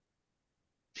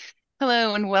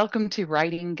Hello, and welcome to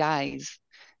Writing Guys,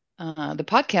 the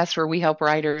podcast where we help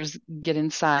writers get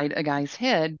inside a guy's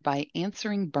head by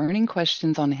answering burning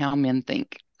questions on how men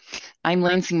think. I'm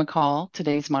Lindsay McCall,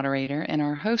 today's moderator, and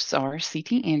our hosts are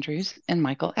C.T. Andrews and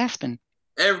Michael Aspen.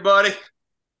 Hey everybody,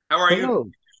 how are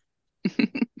you?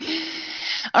 Hello.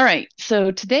 All right,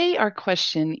 so today our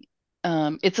question,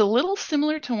 it's a little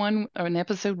similar to an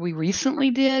episode we recently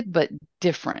did, but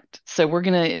different. So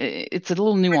it's a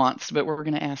little nuanced, but we're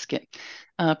gonna ask it.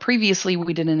 Previously,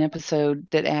 we did an episode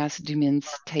that asked, do men's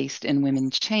taste in women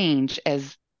change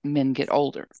as men get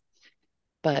older?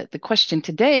 But the question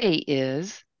today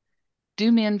is,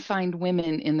 do men find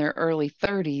women in their early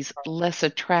 30s less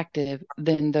attractive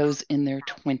than those in their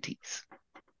 20s?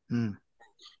 Hmm.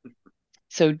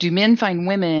 So, do men find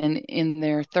women in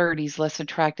their 30s less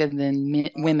attractive than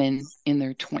women in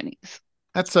their 20s?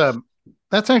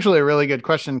 That's actually a really good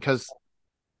question because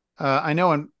I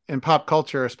know in pop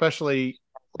culture, especially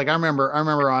like I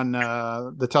remember on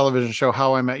the television show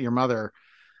How I Met Your Mother,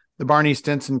 the Barney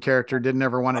Stinson character didn't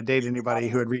ever want to date anybody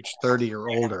who had reached 30 or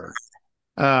older.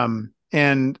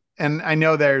 And I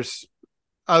know there's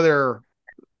other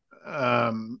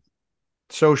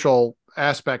social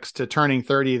aspects to turning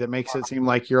 30 that makes it seem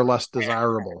like you're less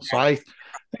desirable. So I think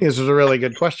this is a really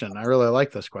good question. I really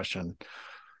like this question.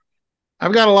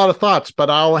 I've got a lot of thoughts, but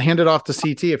I'll hand it off to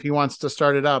CT if he wants to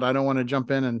start it out. I don't want to jump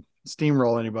in and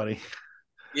steamroll anybody.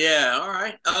 Yeah, all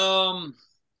right. I'll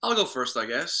go first, I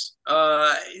guess.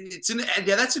 Yeah,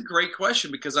 that's a great question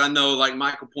because I know, like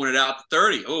Michael pointed out,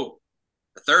 the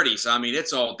 30s. I mean,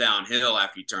 it's all downhill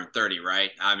after you turn 30,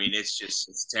 right? I mean,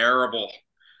 it's terrible.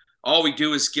 All we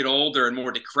do is get older and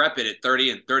more decrepit at 30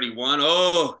 and 31.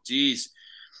 Oh, geez.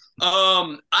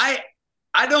 I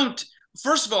don't.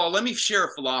 First of all, let me share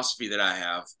a philosophy that I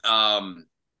have.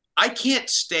 I can't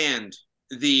stand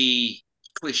the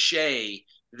cliche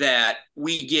that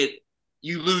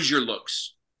you lose your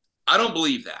looks. I don't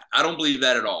believe that. I don't believe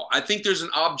that at all. I think there's an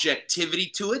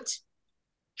objectivity to it,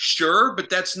 sure,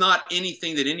 but that's not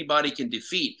anything that anybody can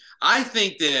defeat. I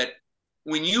think that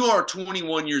when you are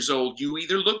 21 years old, you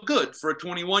either look good for a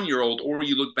 21-year-old or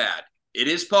you look bad. It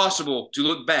is possible to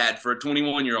look bad for a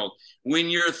 21-year-old. When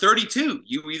you're 32,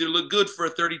 you either look good for a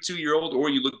 32-year-old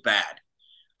or you look bad.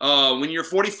 When you're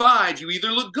 45, you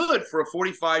either look good for a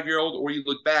 45-year-old or you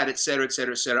look bad, et cetera, et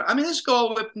cetera, et cetera. I mean, let's go all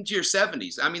the way up into your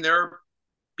 70s. I mean, there are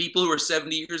people who are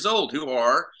 70 years old who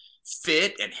are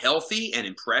fit and healthy and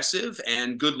impressive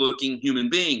and good-looking human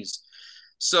beings.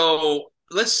 So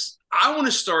I want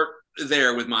to start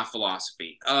there with my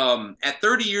philosophy. At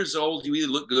 30 years old, you either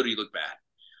look good or you look bad.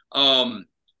 To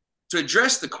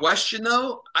address the question,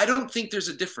 though, I don't think there's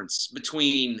a difference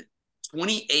between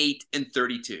 28 and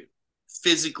 32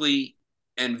 physically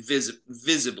and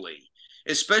visibly,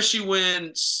 especially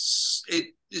when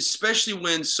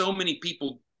so many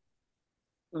people,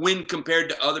 when compared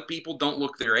to other people, don't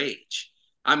look their age.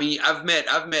 I mean, I've met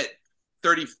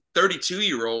 32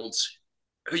 year olds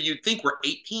who you'd think were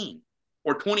 18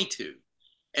 or 22.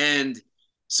 And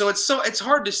so it's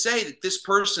hard to say that this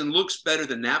person looks better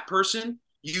than that person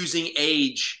using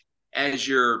age as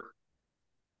your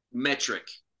metric.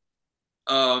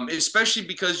 Especially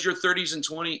because your 30s and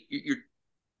 20s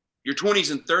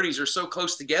and 30s are so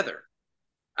close together.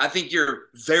 I think you're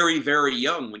very, very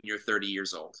young when you're 30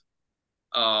 years old.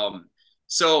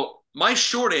 So my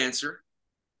short answer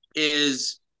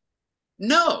is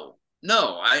no.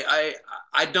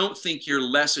 I don't think you're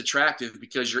less attractive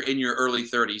because you're in your early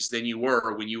 30s than you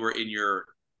were when you were in your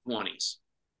 20s,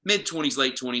 mid 20s,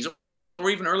 late 20s, or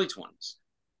even early 20s.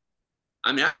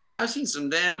 I mean, I've seen some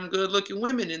damn good looking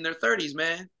women in their 30s,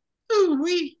 man. Ooh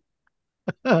wee.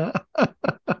 I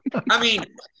mean,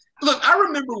 look, I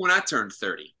remember when I turned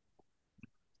 30.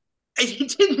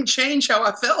 It didn't change how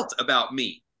I felt about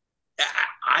me.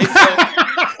 I felt,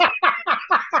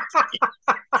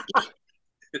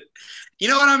 you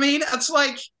know what I mean? It's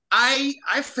like I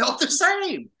felt the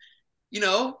same, you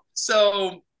know.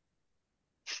 So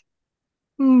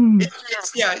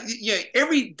yeah.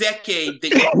 Every decade that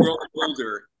you grow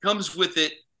older comes with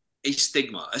it a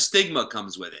stigma. A stigma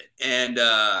comes with it, and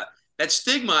that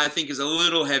stigma I think is a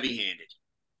little heavy-handed,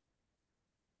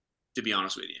 to be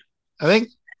honest with you. I think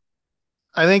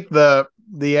I think the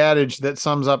adage that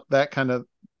sums up that kind of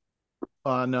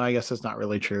no, I guess that's not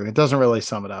really true. It doesn't really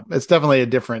sum it up. It's definitely a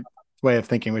different way of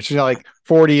thinking, which is like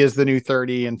 40 is the new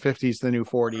 30 and 50 is the new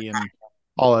 40 and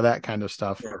all of that kind of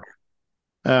stuff.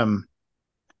 Um,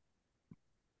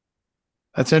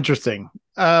 that's interesting.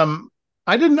 I'll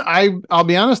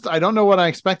be honest, I don't know what I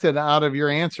expected out of your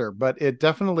answer, but it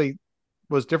definitely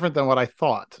was different than what I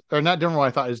thought, or not different than what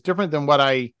I thought. It's different than what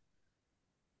I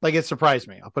Like it surprised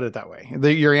me. I'll put it that way.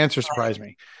 Your answer surprised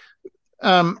me.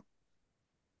 Um,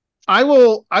 I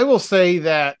will say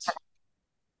that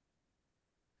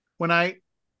when I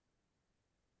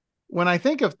when I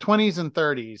think of 20s and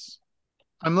 30s,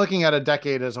 I'm looking at a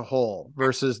decade as a whole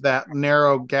versus that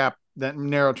narrow gap, that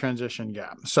narrow transition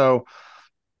gap. So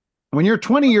when you're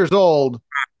 20 years old,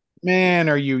 man,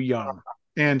 are you young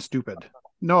and stupid.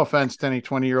 No offense to any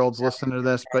 20-year-olds listening to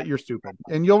this, but you're stupid.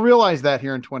 And you'll realize that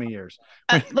here in 20 years.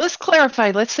 Let's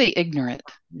clarify. Let's say ignorant.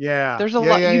 Yeah. There's a Yeah.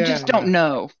 lot Yeah. you Yeah. just Yeah. don't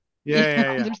know. Yeah.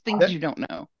 Yeah. Yeah. There's things That, you don't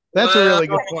know. that's a Well, really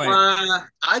good point.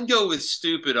 I'd go with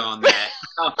stupid on that.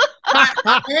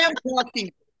 I am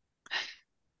talking.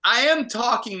 I am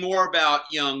talking more about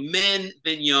young men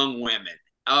than young women.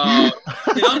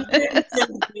 Young men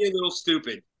tend to be a little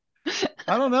stupid.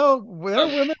 I don't know. There are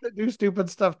women that do stupid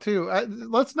stuff too.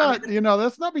 Let's not,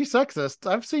 let's not be sexist.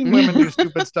 I've seen women do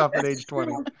stupid stuff at age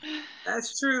 20.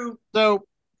 That's true. So,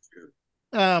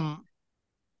 um,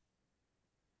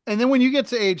 and then when you get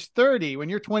to age 30, when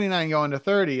you're 29 going to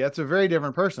 30, that's a very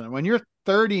different person. When you're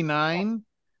 39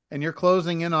 and you're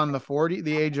closing in on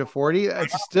the age of 40,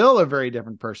 it's still a very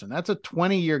different person. That's a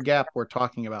 20-year gap we're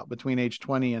talking about between age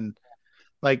 20 and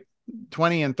like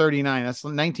 20 and 39. That's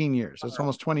 19 years. It's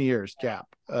almost 20 years gap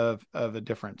of a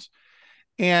difference.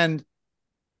 And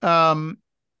my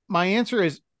answer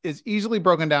is easily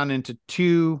broken down into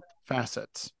two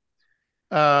facets.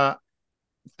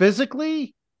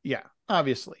 Physically, yeah,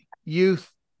 obviously.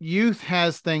 Youth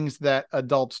has things that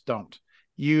adults don't.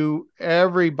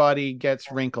 Everybody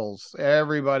gets wrinkles,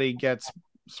 everybody gets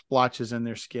splotches in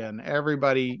their skin,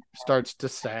 everybody starts to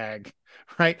sag,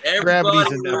 right? Everybody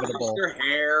Gravity's inevitable. their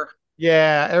hair.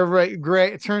 Yeah, everybody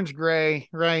gray, it turns gray,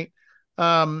 right?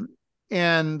 And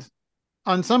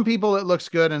on some people it looks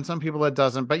good and some people it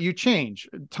doesn't, but you change.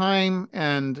 Time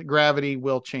and gravity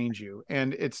will change you,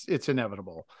 and it's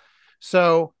inevitable.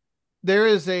 So there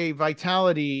is a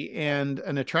vitality and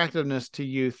an attractiveness to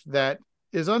youth that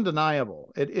is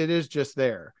undeniable. It is just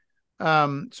there.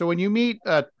 So when you meet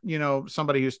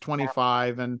somebody who's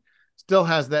 25 and still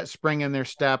has that spring in their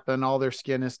step and all their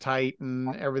skin is tight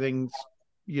and everything's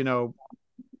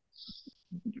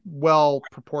well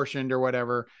proportioned or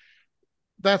whatever,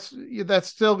 that's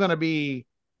still going to be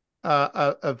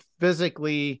a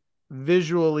physically,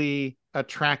 visually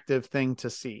attractive thing to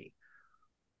see.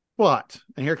 But,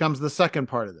 and here comes the second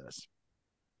part of this,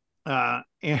 and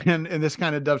this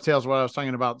kind of dovetails what I was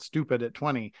talking about, stupid at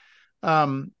 20.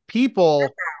 People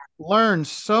learn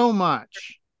so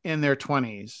much in their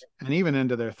 20s and even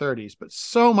into their 30s, but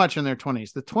so much in their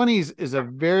 20s. The 20s is a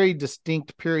very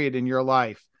distinct period in your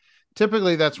life.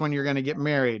 Typically, that's when you're going to get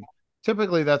married.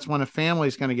 Typically, that's when a family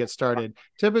is going to get started.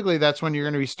 Typically, that's when you're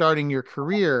going to be starting your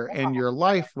career and your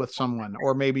life with someone,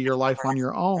 or maybe your life on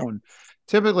your own.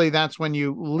 Typically, that's when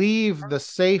you leave the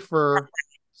safer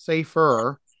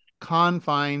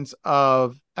confines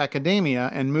of academia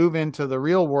and move into the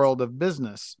real world of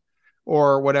business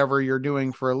or whatever you're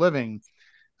doing for a living.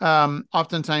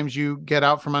 Oftentimes you get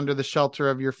out from under the shelter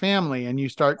of your family and you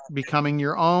start becoming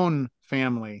your own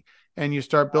family and you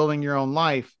start building your own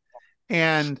life.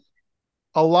 And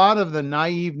a lot of the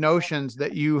naive notions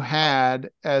that you had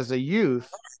as a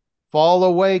youth fall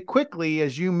away quickly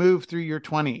as you move through your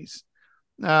 20s.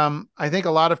 I think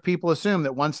a lot of people assume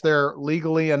that once they're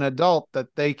legally an adult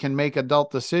that they can make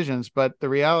adult decisions, but the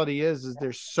reality is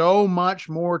there's so much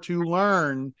more to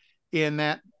learn in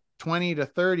that 20 to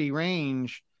 30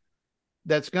 range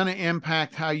that's going to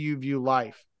impact how you view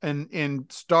life and in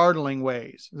startling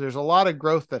ways. There's a lot of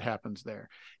growth that happens there.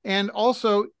 And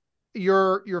also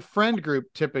your friend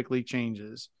group typically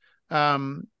changes.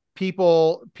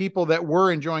 People that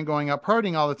were enjoying going out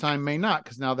partying all the time may not,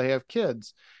 because now they have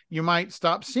kids. You might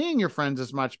stop seeing your friends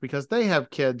as much because they have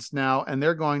kids now and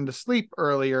they're going to sleep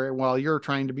earlier while you're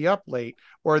trying to be up late,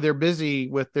 or they're busy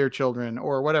with their children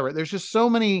or whatever. There's just so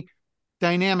many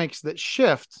dynamics that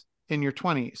shift in your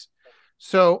 20s.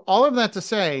 So all of that to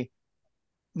say,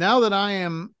 now that I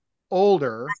am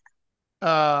older,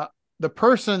 the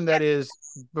person that is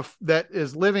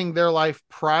living their life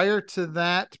prior to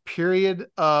that period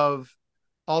of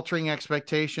altering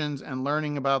expectations and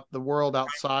learning about the world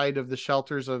outside of the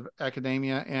shelters of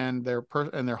academia and their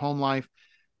home life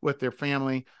with their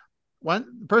family.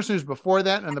 One person who's before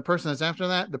that and the person that's after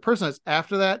that, the person that's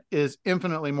after that is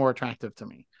infinitely more attractive to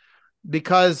me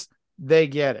because they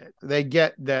get it. They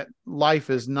get that life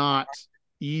is not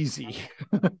easy,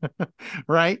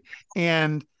 right?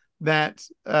 And that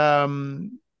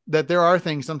there are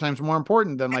things sometimes more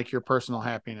important than like your personal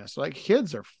happiness. Like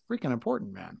kids are freaking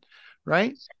important, man.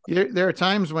 right? There are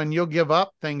times when you'll give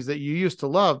up things that you used to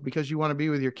love because you want to be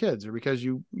with your kids or because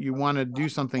you want to do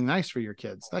something nice for your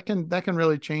kids. That can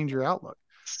really change your outlook.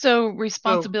 So So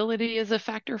responsibility is a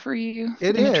factor for you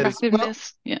it in is, well,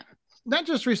 attractiveness? Yeah. not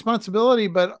just responsibility,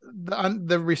 but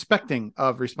the respecting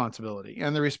of responsibility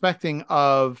and the respecting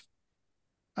of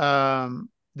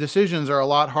decisions are a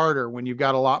lot harder when you've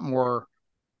got a lot more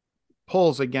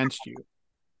pulls against you,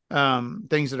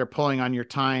 things that are pulling on your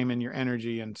time and your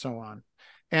energy and so on.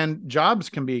 And jobs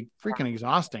can be freaking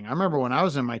exhausting. I remember when I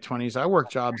was in my 20s, I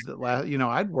worked jobs that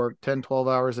I'd work 10, 12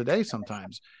 hours a day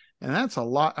sometimes. And that's a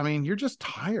lot. I mean, you're just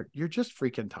tired. You're just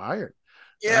freaking tired.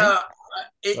 Right. Yeah,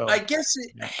 I So, guess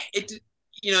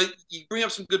yeah. you bring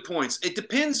up some good points. It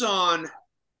depends on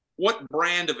what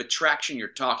brand of attraction you're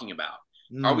talking about.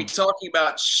 Are we Mm. talking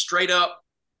about straight up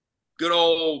good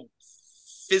old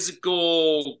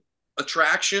physical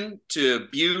attraction to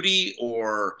beauty,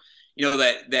 or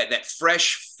that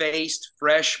fresh faced,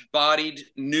 fresh bodied,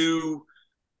 newly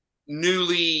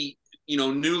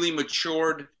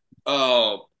matured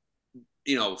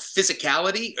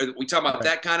physicality? Are we talking about Right.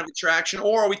 that kind of attraction,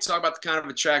 or are we talking about the kind of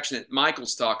attraction that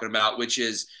Michael's talking about, which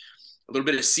is a little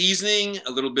bit of seasoning,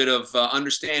 a little bit of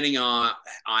understanding on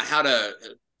how to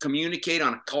communicate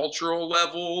on a cultural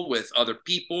level with other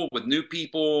people, with new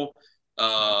people?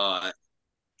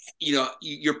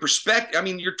 Your perspective. I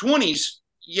mean, your 20s.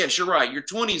 Yes, you're right. Your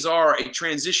 20s are a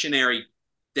transitionary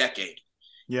decade.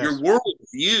 Your Yes.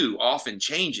 worldview often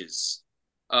changes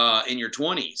in your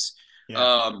 20s,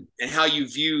 Yeah. and how you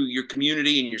view your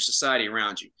community and your society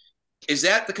around you. Is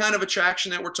that the kind of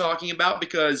attraction that we're talking about?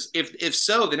 Because if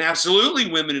so, then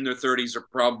absolutely women in their 30s are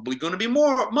probably going to be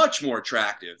much more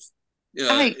attractive uh,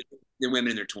 I than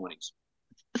women in their 20s.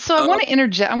 so I Uh, want to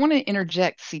interject. I want to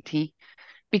interject, CT,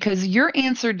 because your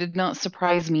answer did not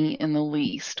surprise me in the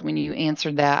least when you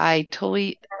answered that. I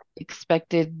totally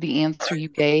expected the answer you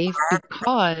gave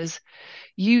because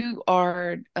you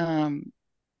are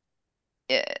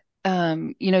eh,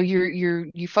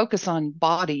 you focus on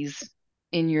bodies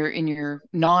in your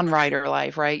non-writer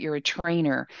life, right? You're a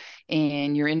trainer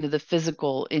and you're into the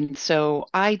physical. And so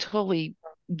I totally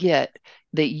get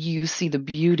that you see the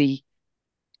beauty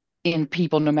in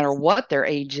people no matter what their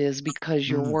age is because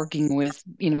you're Mm. working with,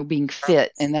 being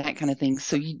fit and that kind of thing.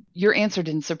 So your answer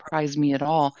didn't surprise me at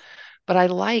all. But I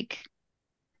like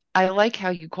how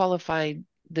you qualified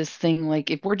this thing. Like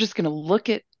if we're just going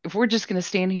to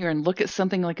stand here and look at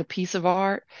something like a piece of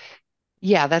art,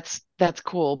 yeah, that's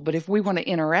cool. But if we want to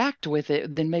interact with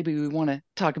it, then maybe we want to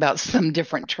talk about some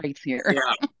different traits here.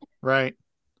 yeah, Right.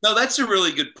 no, that's a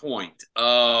really good point.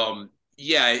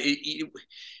 Yeah,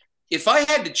 if I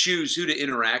had to choose who to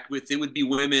interact with, it would be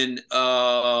women.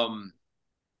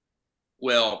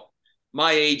 Well,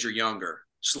 my age or younger,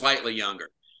 slightly younger.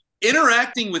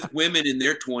 Interacting with women in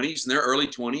their 20s, in their early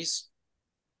 20s,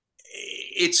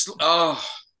 it's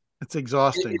It's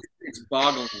exhausting. it's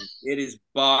boggling. It is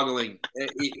boggling.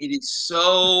 It is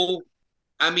so.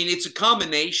 I mean, it's a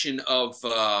combination of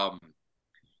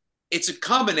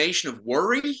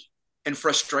worry and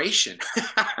frustration.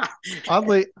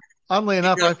 Oddly, oddly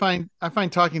enough, You know, I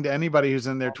find talking to anybody who's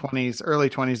in their 20s, early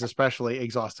 20s especially,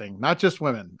 exhausting. Not just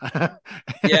women.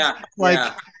 yeah, Like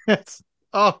yeah. it's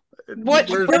oh, You, it What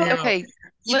you wears don't me what out. okay,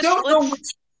 you let's don't know let's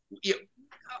which. You,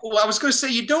 well, I was going to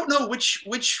say you don't know which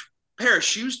pair of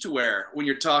shoes to wear when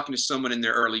you're talking to someone in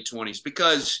their early 20s,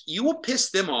 because you will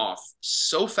piss them off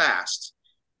so fast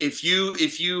if you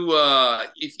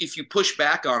push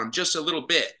back on them just a little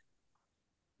bit.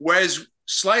 Whereas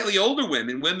slightly older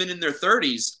women in their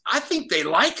 30s, I think they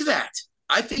like that.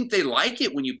 I think they like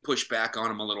it when you push back on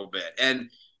them a little bit and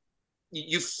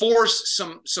you force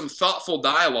some thoughtful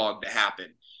dialogue to happen.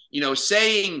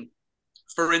 Saying,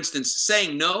 for instance,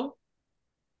 saying no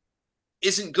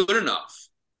isn't good enough.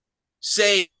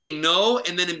 Saying no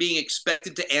and then being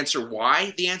expected to answer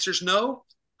why the answer is no.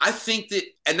 I think that,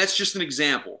 and that's just an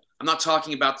example. I'm not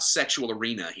talking about the sexual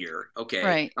arena here. Okay,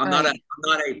 right, I'm right.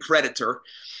 not a predator.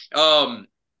 Um,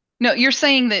 No, you're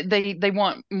saying that they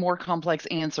want more complex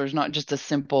answers, not just a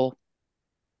simple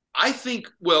I think,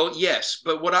 well, yes,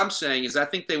 but what I'm saying is I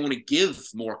think they want to give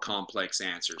more complex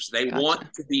answers. They want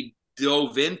gotcha. to be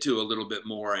dove into a little bit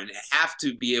more and have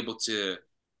to be able to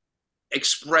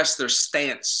express their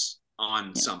stance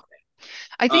on Yeah. something.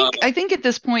 I Uh, think I think at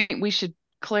this point we should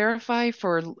clarify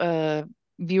for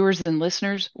viewers and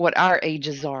listeners what our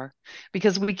ages are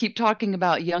because we keep talking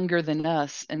about younger than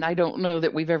us, and I don't know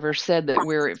that we've ever said that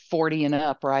we're at 40 and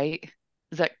up, right?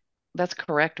 Is that's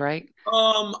correct, right?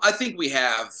 I think we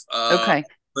have, Okay.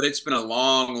 but it's been a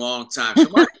long, long time. So,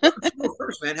 Mike, why don't you go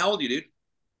first, man? How old are you, dude?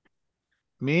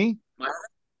 Me? Mike?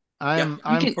 Yeah.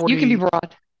 I'm You can be 40,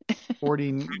 broad.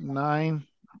 49.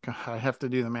 God, I have to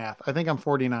do the math. I think I'm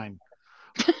 49.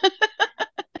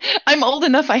 I'm old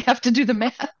enough. I have to do the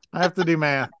math. I have to do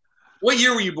math. What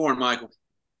year were you born, Michael?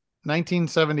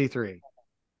 1973,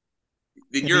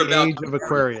 Then in you're the about age to of be 40.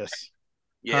 Aquarius.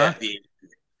 Huh? Yeah,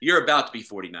 you're about to be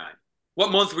 49.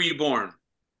 What month were you born?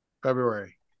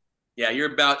 February. Yeah,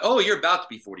 you're about to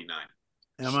be 49.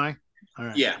 Am I? All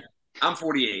right. Yeah, I'm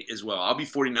 48 as well. I'll be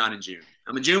 49 in June.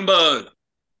 I'm a June bug.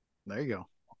 There you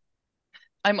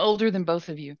I'm older than both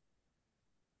of you.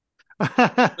 go.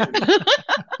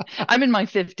 I'm in my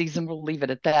 50s and we'll leave it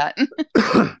at that.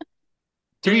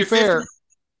 To You're in be your fair, 50s?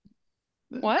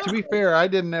 What? I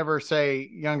didn't ever say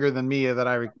younger than me that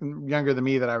I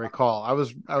recall. I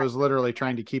was literally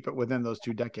trying to keep it within those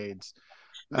 2 decades.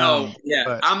 No, yeah,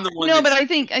 But I'm the one No, but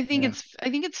that's yeah, I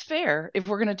think it's fair if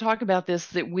we're going to talk about this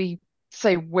that we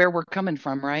say where we're coming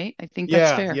from, right? I think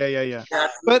that's yeah, fair. yeah, yeah, yeah.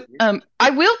 But absolutely. I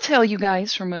will tell you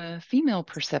guys from a female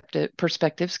perspective,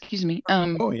 excuse me.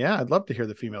 oh yeah, I'd love to hear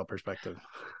the female perspective.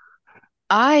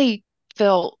 I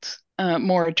felt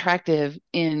more attractive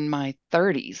in my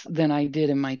 30s than I did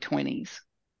in my 20s.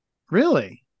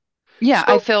 Really? Yeah,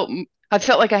 So I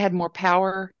felt like I had more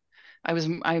power.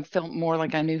 I felt more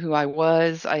like I knew who I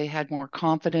was. I had more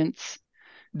confidence.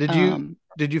 did you Um,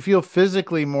 did you feel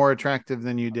physically more attractive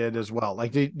than you did as well?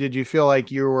 Like did you feel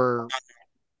like you were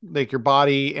like your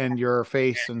body and your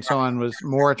face and so on was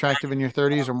more attractive in your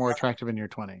 30s or more attractive in your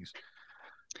 20s?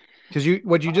 Because you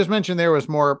what you just mentioned there was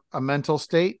more a mental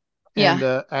state and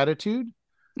yeah. attitude.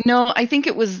 No, I think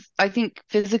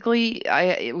physically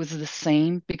it was the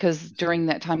same because during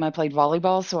that time I played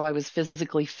volleyball, so I was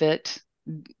physically fit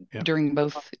Yeah. during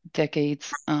both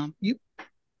decades. You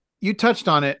you touched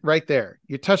on it right there.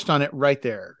 You touched on it right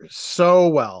there so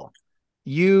well.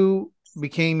 You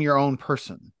became your own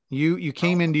person. You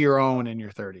came into your own in your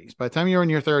 30s. By the time you were in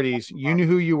your 30s, you knew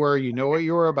who you were, you know what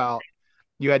you were about.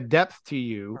 You had depth to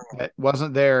you that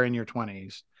wasn't there in your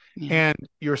 20s. Yeah. And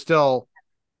you're still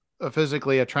a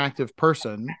physically attractive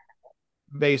person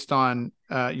based on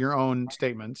your own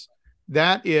statements.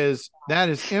 That is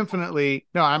infinitely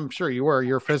no. I'm sure you were.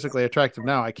 You're physically attractive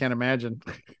now. I can't imagine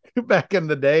back in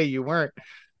the day you weren't.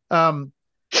 Um,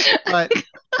 but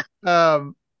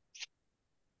um,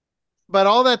 but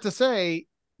all that to say,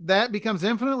 that becomes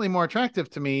infinitely more attractive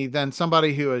to me than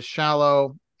somebody who is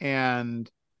shallow and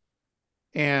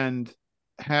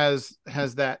has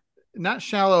that not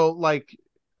shallow like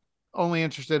only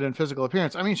interested in physical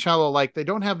appearance. I mean shallow like they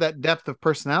don't have that depth of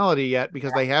personality yet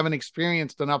because they haven't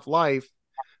experienced enough life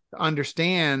to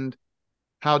understand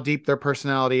how deep their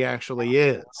personality actually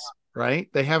is, right?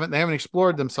 They haven't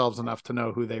explored themselves enough to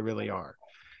know who they really are.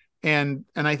 And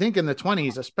I think in the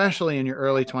 20s, especially in your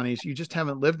early 20s, you just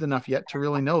haven't lived enough yet to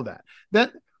really know that.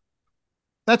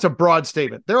 That's a broad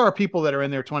statement. There are people that are in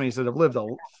their 20s that have lived a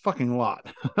fucking lot,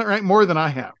 right? More than I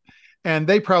have. And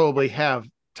they probably have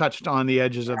touched on the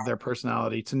edges of their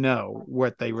personality to know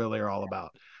what they really are all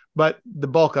about. But the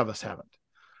bulk of us haven't.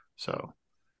 So,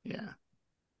 yeah.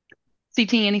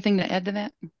 CT, anything to add to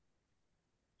that?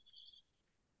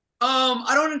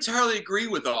 I don't entirely agree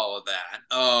with all of that.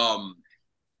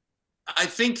 I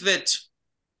think that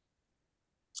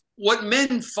what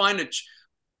men find a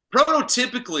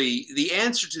prototypically the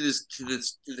answer to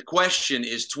the question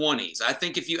is 20s. I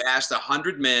think if you asked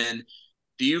 100 men,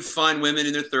 do you find women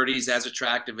in their 30s as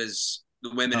attractive as the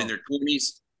women in No. their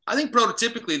 20s? I think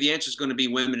prototypically the answer is going to be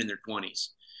women in their 20s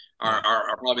Yeah.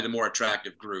 are probably the more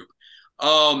attractive group.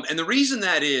 And the reason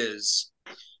that is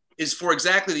for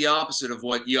exactly the opposite of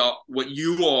what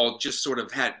you all just sort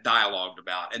of had dialogued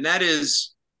about, and that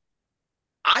is,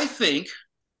 I think,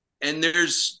 and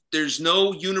there's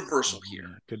no universal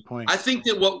here. Good point. I think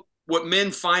that what men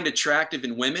find attractive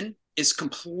in women is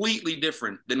completely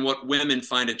different than what women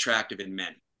find attractive in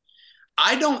men.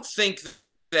 I don't think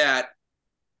that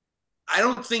I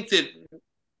don't think that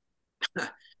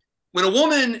when a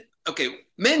woman, okay,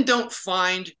 men don't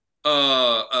find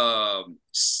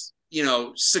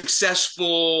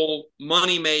successful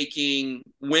money making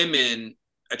women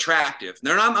attractive.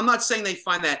 I'm not saying they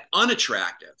find that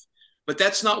unattractive, but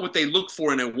that's not what they look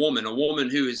for in a woman. A woman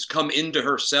who has come into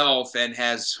herself and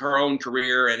has her own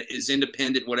career and is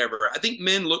independent, whatever. I think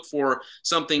men look for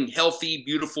something healthy,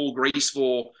 beautiful,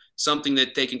 graceful, something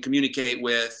that they can communicate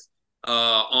with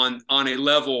on a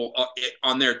level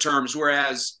on their terms.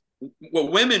 Whereas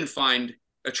what women find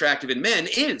attractive in men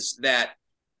is that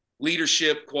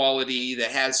leadership quality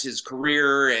that has his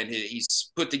career and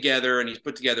he's put together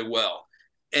well.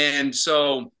 And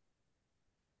so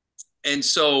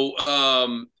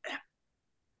I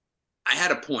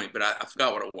had a point, but I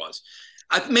forgot what it was.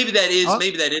 Maybe that is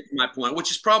my point,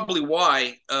 which is probably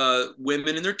why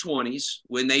women in their 20s,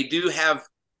 when they do have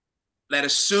that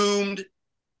assumed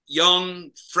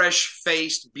young,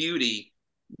 fresh-faced beauty,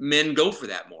 men go for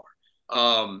that more.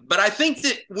 But I think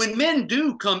that when men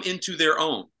do come into their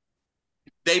own,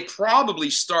 they probably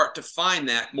start to find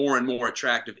that more and more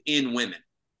attractive in women.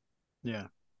 Yeah.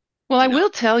 Well, I will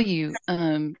tell you,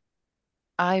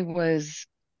 I was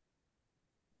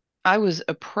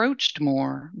approached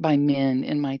more by men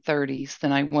in my 30s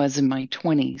than I was in my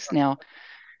 20s. Now,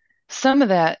 some of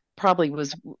that probably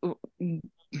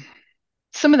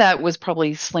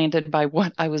slanted by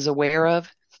what I was aware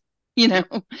of, you know.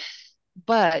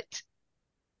 But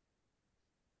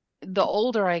the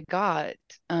older I got,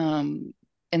 and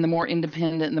the more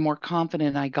independent and the more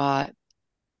confident I got,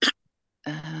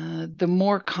 the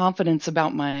more confidence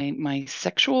about my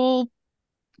sexual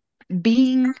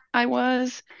being I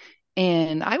was.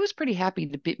 And I was pretty happy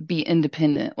to be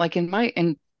independent. Like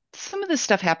and some of this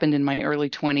stuff happened in my early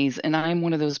 20s, and I'm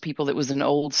one of those people that was an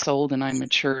old soul and I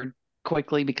matured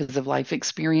quickly because of life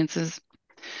experiences.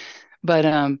 But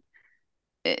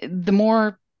the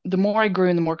more I grew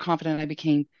and the more confident I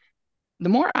became, the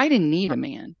more I didn't need a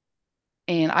man.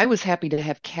 And I was happy to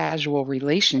have casual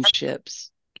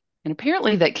relationships. And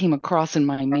apparently that came across in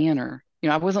my manner.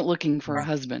 I wasn't looking for a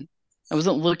husband. I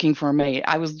wasn't looking for a mate.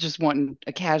 I was just wanting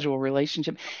a casual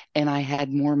relationship. And I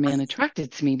had more men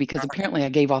attracted to me because apparently I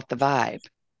gave off the vibe.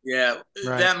 Yeah,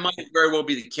 Right. that might very well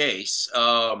be the case.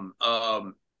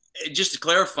 Just to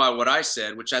clarify what I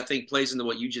said, which I think plays into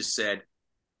what you just said,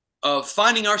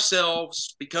 finding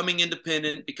ourselves, becoming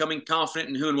independent, becoming confident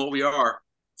in who and what we are.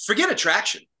 Forget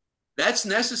attraction. That's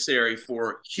necessary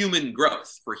for human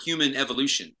growth, for human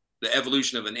evolution, the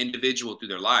evolution of an individual through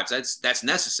their lives. That's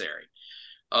necessary.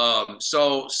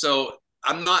 So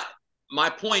I'm not. My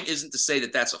point isn't to say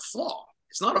that that's a flaw.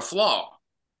 It's not a flaw.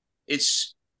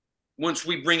 It's once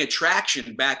we bring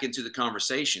attraction back into the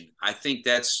conversation, I think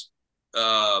that's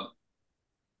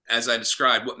as I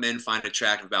described, what men find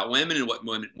attractive about women and what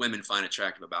women find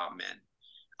attractive about men.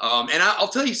 And I'll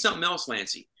tell you something else,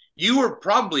 Lancey. You were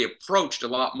probably approached a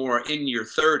lot more in your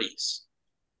 30s,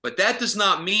 but that does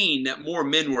not mean that more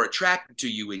men were attracted to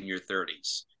you in your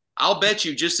 30s. I'll bet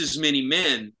you just as many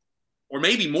men, or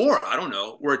maybe more, I don't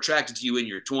know, were attracted to you in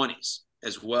your 20s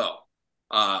as well.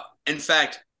 In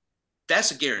fact,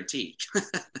 that's a guarantee.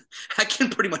 I can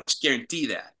pretty much guarantee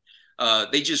that.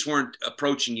 They just weren't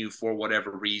approaching you for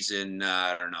whatever reason.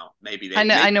 I don't know. Maybe they.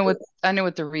 I know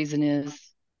what the reason is.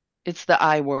 It's the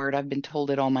I word. I've been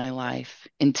told it all my life.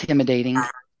 Intimidating.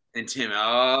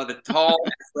 The tall,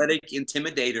 athletic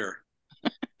intimidator.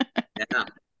 Yeah,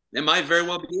 it might very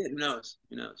well be it. Who knows?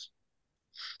 Who knows?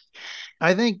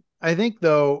 I think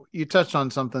though, you touched on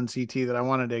something, CT, that I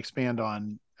wanted to expand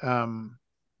on.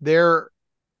 There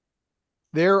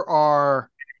are.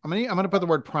 I'm gonna put the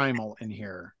word primal in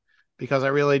here because I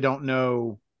really don't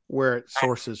know where it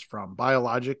sources from.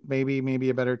 Biologic, maybe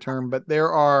a better term, but there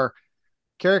are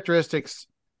characteristics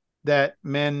that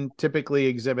men typically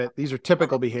exhibit. These are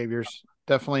typical behaviors,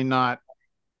 definitely not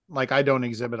like I don't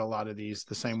exhibit a lot of these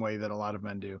the same way that a lot of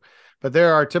men do, but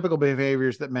there are typical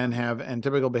behaviors that men have and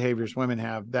typical behaviors women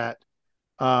have that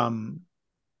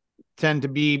tend to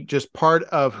be just part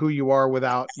of who you are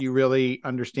without you really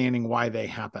understanding why they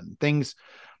happen. Things,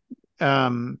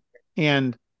 and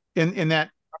in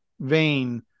that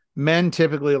vein, men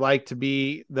typically like to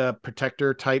be the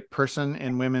protector type person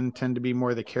and women tend to be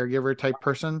more the caregiver type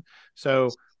person.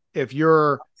 So if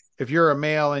you're a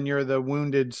male and you're the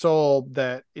wounded soul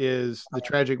that is the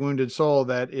tragic wounded soul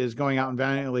that is going out and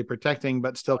valiantly protecting,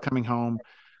 but still coming home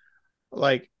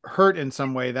like hurt in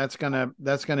some way, that's going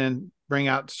to bring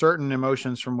out certain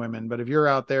emotions from women. But if you're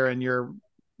out there and you're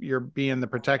being the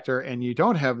protector and you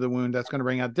don't have the wound, that's going to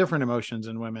bring out different emotions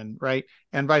in women. Right.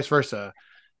 And vice versa.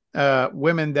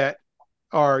 Women that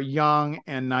are young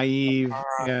and naive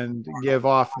and give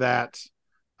off that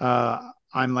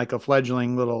I'm like a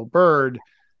fledgling little bird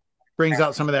brings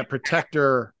out some of that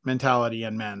protector mentality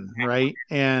in men, right?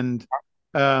 And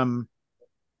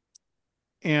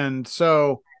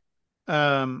so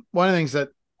one of the things that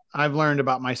I've learned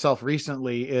about myself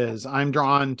recently is I'm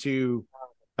drawn to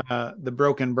the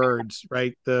broken birds,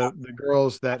 right? The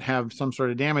girls that have some sort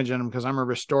of damage in them because I'm a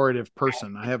restorative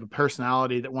person. I have a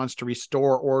personality that wants to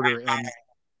restore order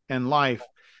in life.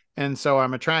 And so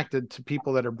I'm attracted to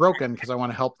people that are broken because I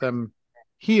want to help them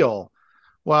heal.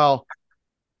 Well,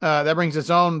 that brings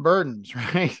its own burdens,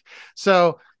 right?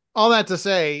 So all that to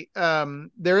say,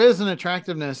 there is an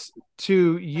attractiveness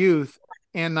to youth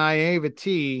and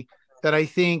naivety that I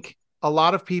think a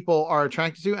lot of people are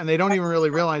attracted to, and they don't even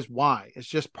really realize why. It's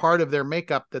just part of their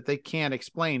makeup that they can't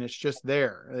explain. It's just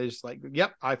there. It's like,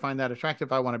 yep, I find that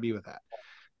attractive. I want to be with that.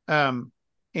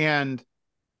 And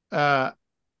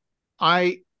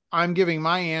I'm giving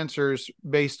my answers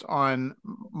based on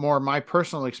more my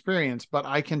personal experience, but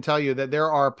I can tell you that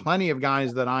there are plenty of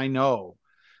guys that I know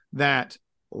that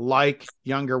like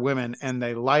younger women, and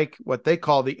they like what they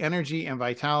call the energy and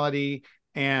vitality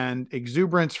and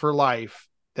exuberance for life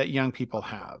that young people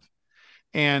have.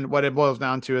 And what it boils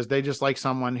down to is they just like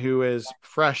someone who is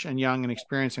fresh and young and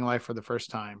experiencing life for the first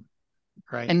time.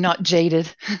 Right. And not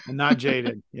jaded. And not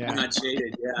jaded. Yeah. Not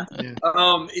jaded. Yeah.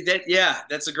 Yeah.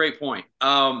 That's a great point.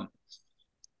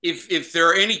 If there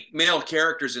are any male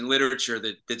characters in literature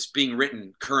that's being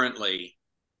written currently,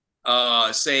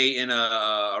 say in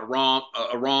a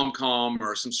rom-com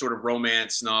or some sort of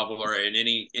romance novel or in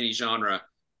any genre,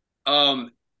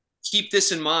 keep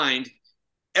this in mind.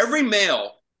 Every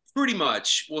male pretty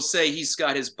much will say he's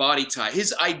got his body type,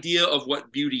 his idea of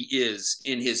what beauty is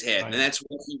in his head, and that's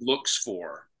what he looks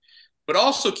for. But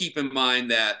also keep in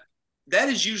mind that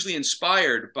is usually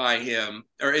inspired by him,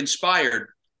 or inspired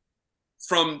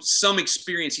from some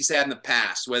experience he's had in the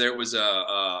past, whether it was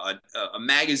a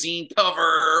magazine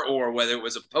cover or whether it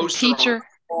was a poster,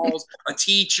 a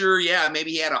teacher. Yeah,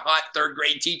 maybe he had a hot third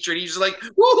grade teacher and he's just like,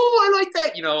 woohoo, I like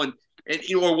that, and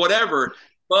or whatever.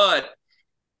 But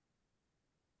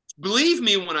believe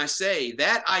me when I say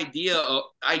that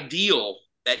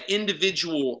that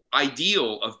individual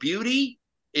ideal of beauty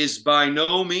is by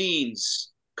no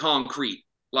means concrete.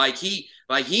 Like he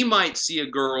might see a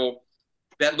girl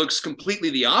that looks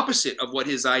completely the opposite of what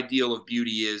his ideal of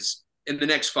beauty is in the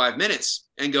next 5 minutes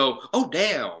and go, oh,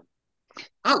 damn,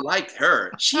 I like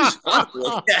her. She's fun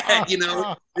with that,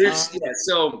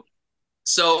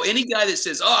 So any guy that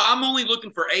says, oh, I'm only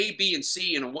looking for A, B, and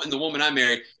C in the woman I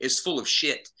marry is full of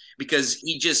shit, because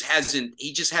he just hasn't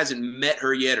met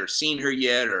her yet or seen her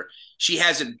yet, or she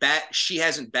hasn't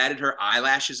batted her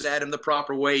eyelashes at him the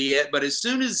proper way yet. But as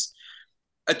soon as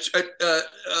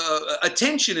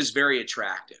attention is very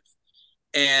attractive.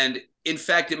 And in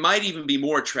fact, it might even be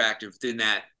more attractive than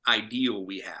that ideal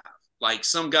we have. Like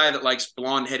some guy that likes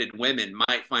blonde-headed women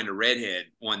might find a redhead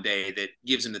one day that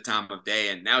gives him the time of day,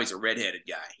 and now he's a redheaded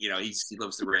guy. He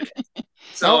loves the redhead.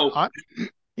 So, I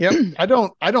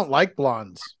don't like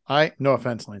blondes. No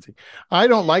offense, Lindsay. I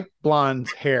don't like blonde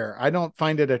hair. I don't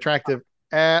find it attractive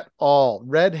at all.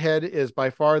 Redhead is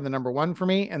by far the number one for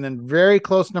me, and then very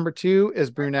close number two is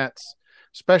brunettes,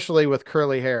 especially with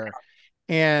curly hair.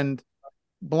 And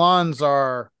blondes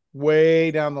are way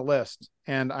down the list,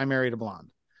 and I married a blonde.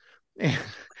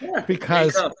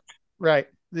 Because right.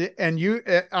 And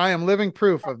I am living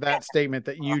proof of that statement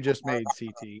that you just made,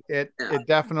 CT. It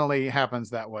definitely happens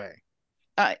that way.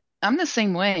 I'm the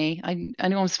same way. I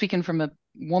know I'm speaking from a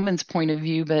woman's point of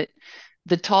view, but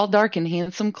the tall, dark, and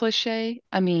handsome cliche,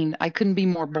 I mean, I couldn't be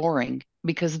more boring,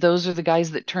 because those are the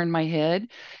guys that turn my head,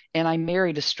 and I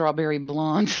married a strawberry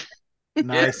blonde.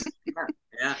 Nice.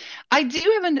 Yeah. I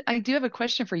do have a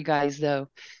question for you guys, though.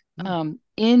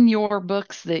 In your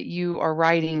books that you are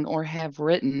writing or have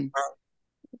written,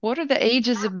 what are the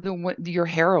ages of your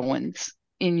heroines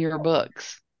in your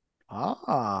books?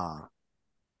 Wow.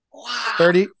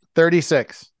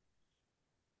 36.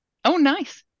 Oh,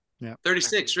 nice. Yeah.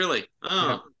 36, really?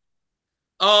 Oh.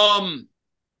 Yeah.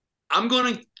 I'm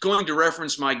going to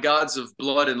reference my Gods of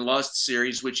Blood and Lust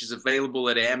series, which is available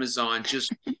at Amazon.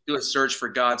 Just do a search for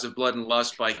Gods of Blood and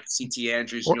Lust by C.T.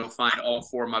 Andrews, and you'll find all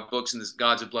 4 of my books in this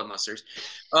Gods of Blood and Lust series.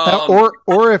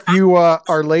 Or if you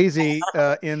are lazy,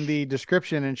 in the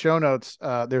description and show notes,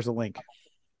 there's a link.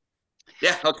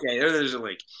 Yeah, okay, there's a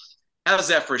link. How's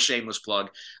that for a shameless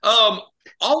plug?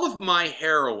 All of my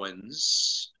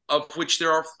heroines, of which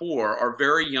there are 4, are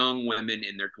very young women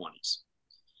in their 20s.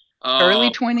 Early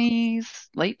 20s,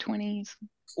 late 20s?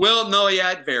 Well, no,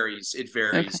 yeah, it varies. It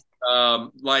varies.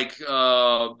 Okay.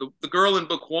 The girl in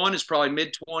book 1 is probably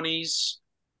mid-20s.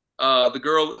 The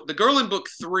girl in book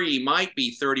 3 might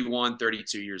be 31,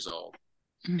 32 years old.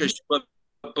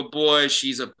 But boy,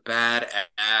 she's a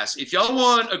badass. If y'all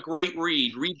want a great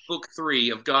read book 3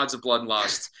 of Gods of Blood and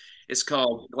Lust. It's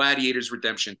called Gladiator's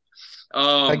Redemption.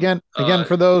 Again,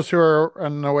 for those who are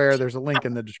unaware, there's a link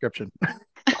in the description.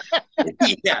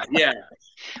 Yeah.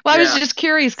 Well, I was just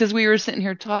curious, because we were sitting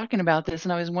here talking about this,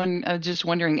 and I was just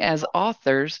wondering, as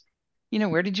authors,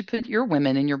 where did you put your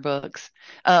women in your books?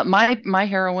 My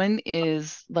heroine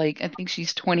is I think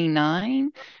she's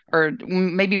 29, or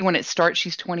maybe when it starts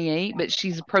she's 28, but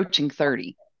she's approaching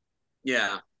 30.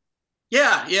 Yeah.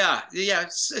 Yeah.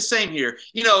 Same here.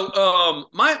 You know,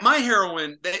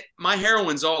 my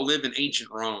heroines all live in ancient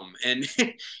Rome, and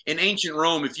in ancient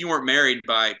Rome, if you weren't married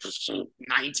by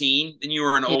 19, then you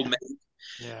were an Yeah. old man.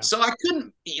 Yeah. So I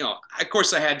couldn't, of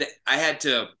course, I had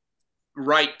to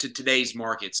write to today's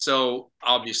market. So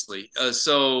obviously,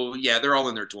 so yeah, they're all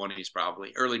in their 20s,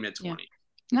 probably early mid Yeah. 20s.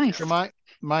 Nice. So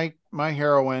my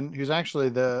heroine, who's actually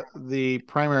the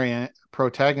primary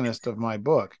protagonist of my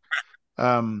book,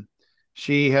 um,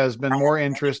 she has been more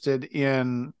interested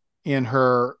in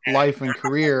her life and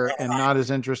career and not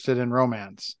as interested in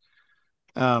romance.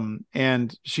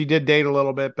 And she did date a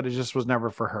little bit, but it just was never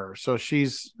for her. So she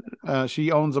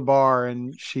owns a bar,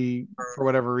 and she, for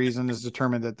whatever reason, is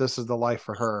determined that this is the life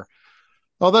for her.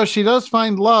 Although she does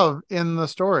find love in the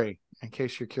story, in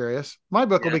case you're curious. My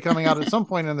book will Yeah. be coming out at some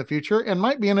point in the future and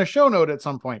might be in a show note at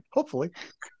some point, hopefully.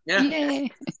 Yeah.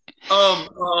 Yay.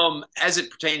 As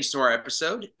it pertains to our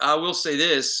episode, I will say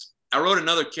this. I wrote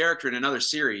another character in another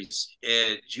series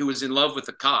who was in love with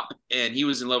a cop, and he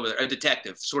was in love with a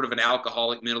detective, sort of an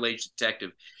alcoholic middle-aged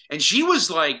detective. And she was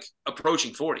like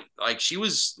approaching 40. Like she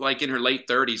was like in her late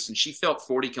 30s, and she felt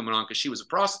 40 coming on because she was a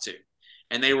prostitute,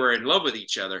 and they were in love with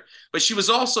each other. But she was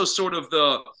also sort of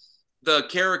the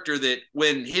character that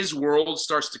when his world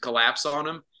starts to collapse on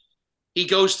him, he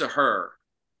goes to her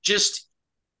just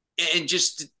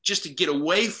just to get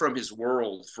away from his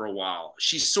world for a while.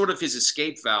 She's sort of his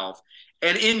escape valve.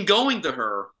 And in going to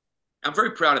her, I'm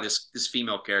very proud of this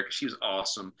female character. She was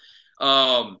awesome.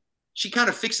 She kind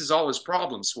of fixes all his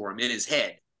problems for him in his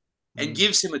head and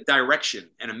gives him a direction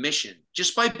and a mission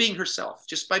just by being herself,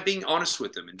 just by being honest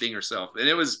with him and being herself. And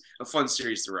it was a fun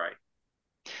series to write.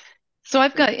 So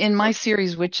I've got in my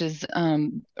series, which is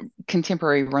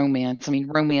contemporary romance. I mean,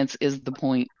 romance is the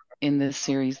point in this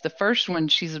series. The first one,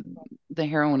 the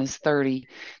heroine is 30.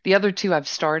 The other two I've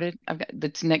started. I've got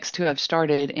the next two I've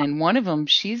started, and one of them,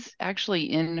 she's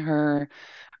actually in her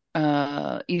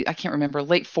I can't remember,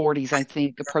 late 40s, I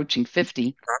think, approaching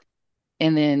 50.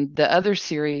 And then the other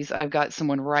series, I've got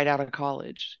someone right out of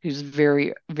college who's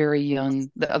very, very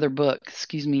young. The other book,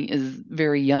 excuse me, is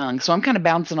very young. So I'm kind of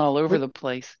bouncing all over Which, the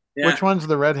place. Yeah. which one's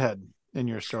the redhead in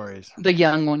your stories? The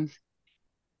young one.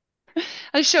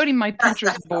 I showed him my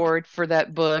Pinterest board for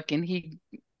that book, and he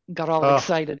got all Oh,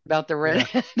 excited about the yeah.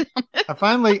 redhead. I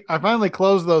finally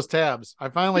closed those tabs. I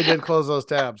finally did close those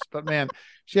tabs. But man,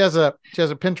 she has a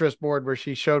Pinterest board where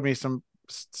she showed me some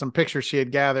pictures she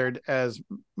had gathered as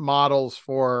models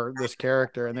for this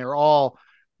character, and they were all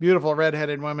beautiful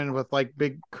redheaded women with like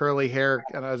big curly hair.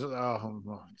 And I was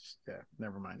yeah,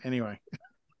 never mind. Anyway,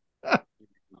 I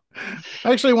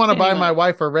actually want to buy my Anyway,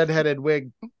 wife a redheaded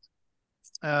wig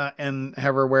and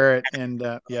have her wear it. And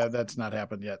yeah, that's not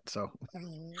happened yet. So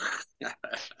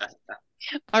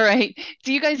all right.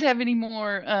 Do you guys have any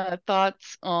more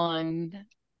thoughts on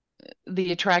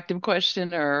the attractive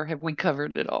question, or have we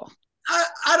covered it all?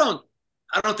 I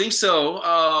don't think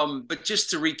so. But just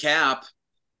to recap,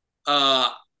 uh,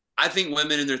 I think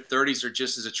women in their 30s are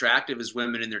just as attractive as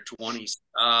women in their 20s.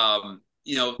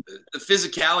 The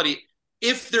physicality,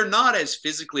 if they're not as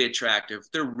physically attractive,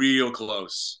 they're real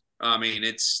close. I mean,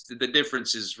 it's the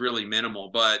difference is really minimal,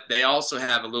 but they also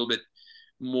have a little bit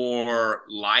more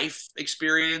life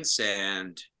experience,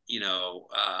 and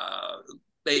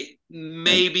they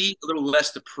maybe a little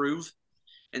less to prove,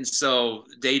 and so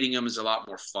dating them is a lot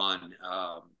more fun.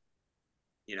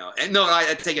 And no,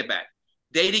 I take it back.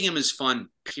 Dating them is fun,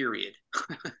 period.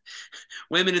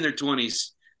 Women in their 20s,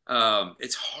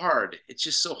 it's hard. It's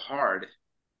just so hard.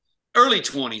 Early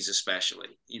 20s, especially,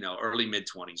 early mid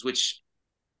 20s, which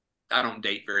I don't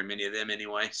date very many of them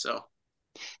anyway. So,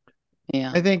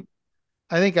 Yeah. I think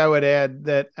I would add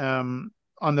that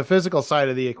on the physical side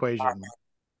of the equation,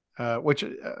 which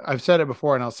I've said it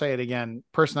before and I'll say it again,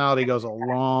 personality goes a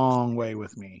long way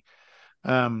with me.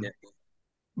 yeah.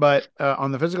 But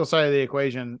on the physical side of the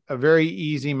equation, a very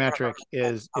easy metric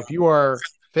is if you are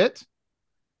fit,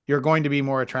 you're going to be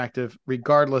more attractive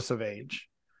regardless of age.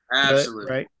 Absolutely.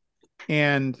 Right.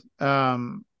 And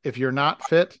if you're not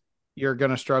fit, you're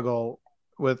going to struggle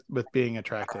with being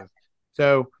attractive.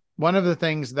 So one of the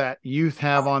things that youth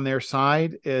have on their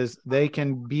side is they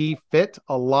can be fit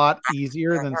a lot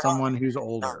easier than someone who's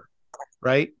older,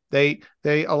 right? They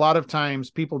a lot of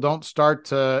times people don't start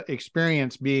to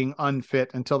experience being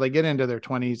unfit until they get into their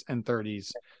 20s and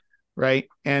 30s, right?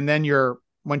 And then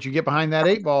once you get behind that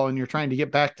eight ball and you're trying to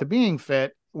get back to being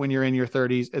fit when you're in your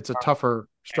 30s, it's a tougher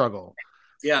struggle.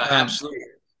 Yeah, absolutely.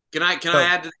 Can I add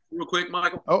to that real quick,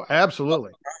 Michael? Oh,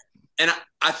 absolutely. And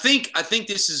I think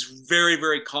this is very,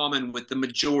 very common with the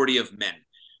majority of men.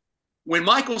 When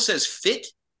Michael says fit,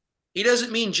 he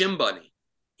doesn't mean gym buddy.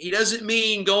 he doesn't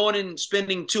mean going and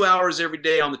spending 2 hours every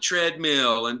day on the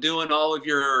treadmill and doing all of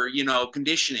your,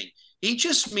 conditioning. He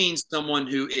just means someone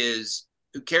who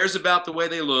cares about the way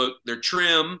they look. They're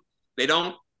trim. They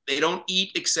don't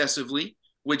eat excessively,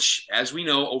 which, as we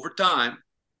know, over time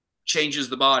changes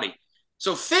the body.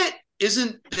 So fit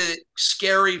isn't the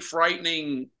scary,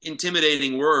 frightening,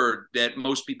 intimidating word that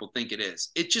most people think it is.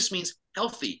 It just means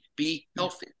healthy. Be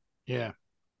healthy. Yeah.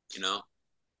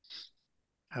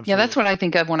 Absolutely. Yeah, that's what I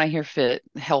think of when I hear fit,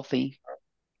 healthy.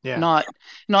 Yeah.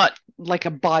 Not like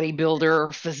a bodybuilder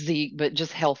or physique, but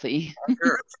just healthy.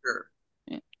 Sure.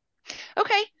 Yeah.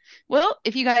 Okay. Well,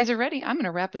 if you guys are ready, I'm going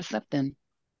to wrap this up then.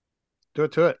 Do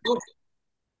it to it. Cool.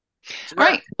 All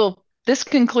right. Well, this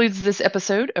concludes this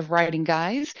episode of Writing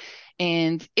Guys.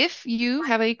 And if you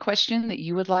have a question that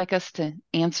you would like us to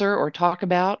answer or talk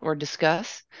about or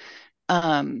discuss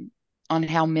on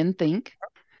how men think,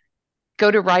 go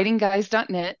to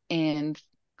writingguys.net and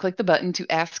click the button to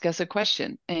ask us a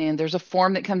question. And there's a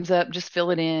form that comes up. Just fill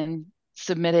it in,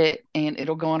 submit it, and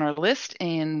it'll go on our list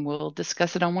and we'll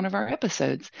discuss it on one of our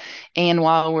episodes. And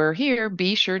while we're here,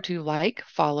 be sure to like,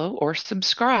 follow, or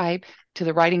subscribe to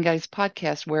the Writing Guys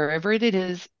podcast, wherever it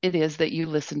is that you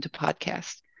listen to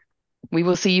podcasts. We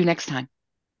will see you next time.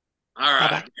 All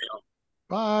right.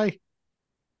 Bye.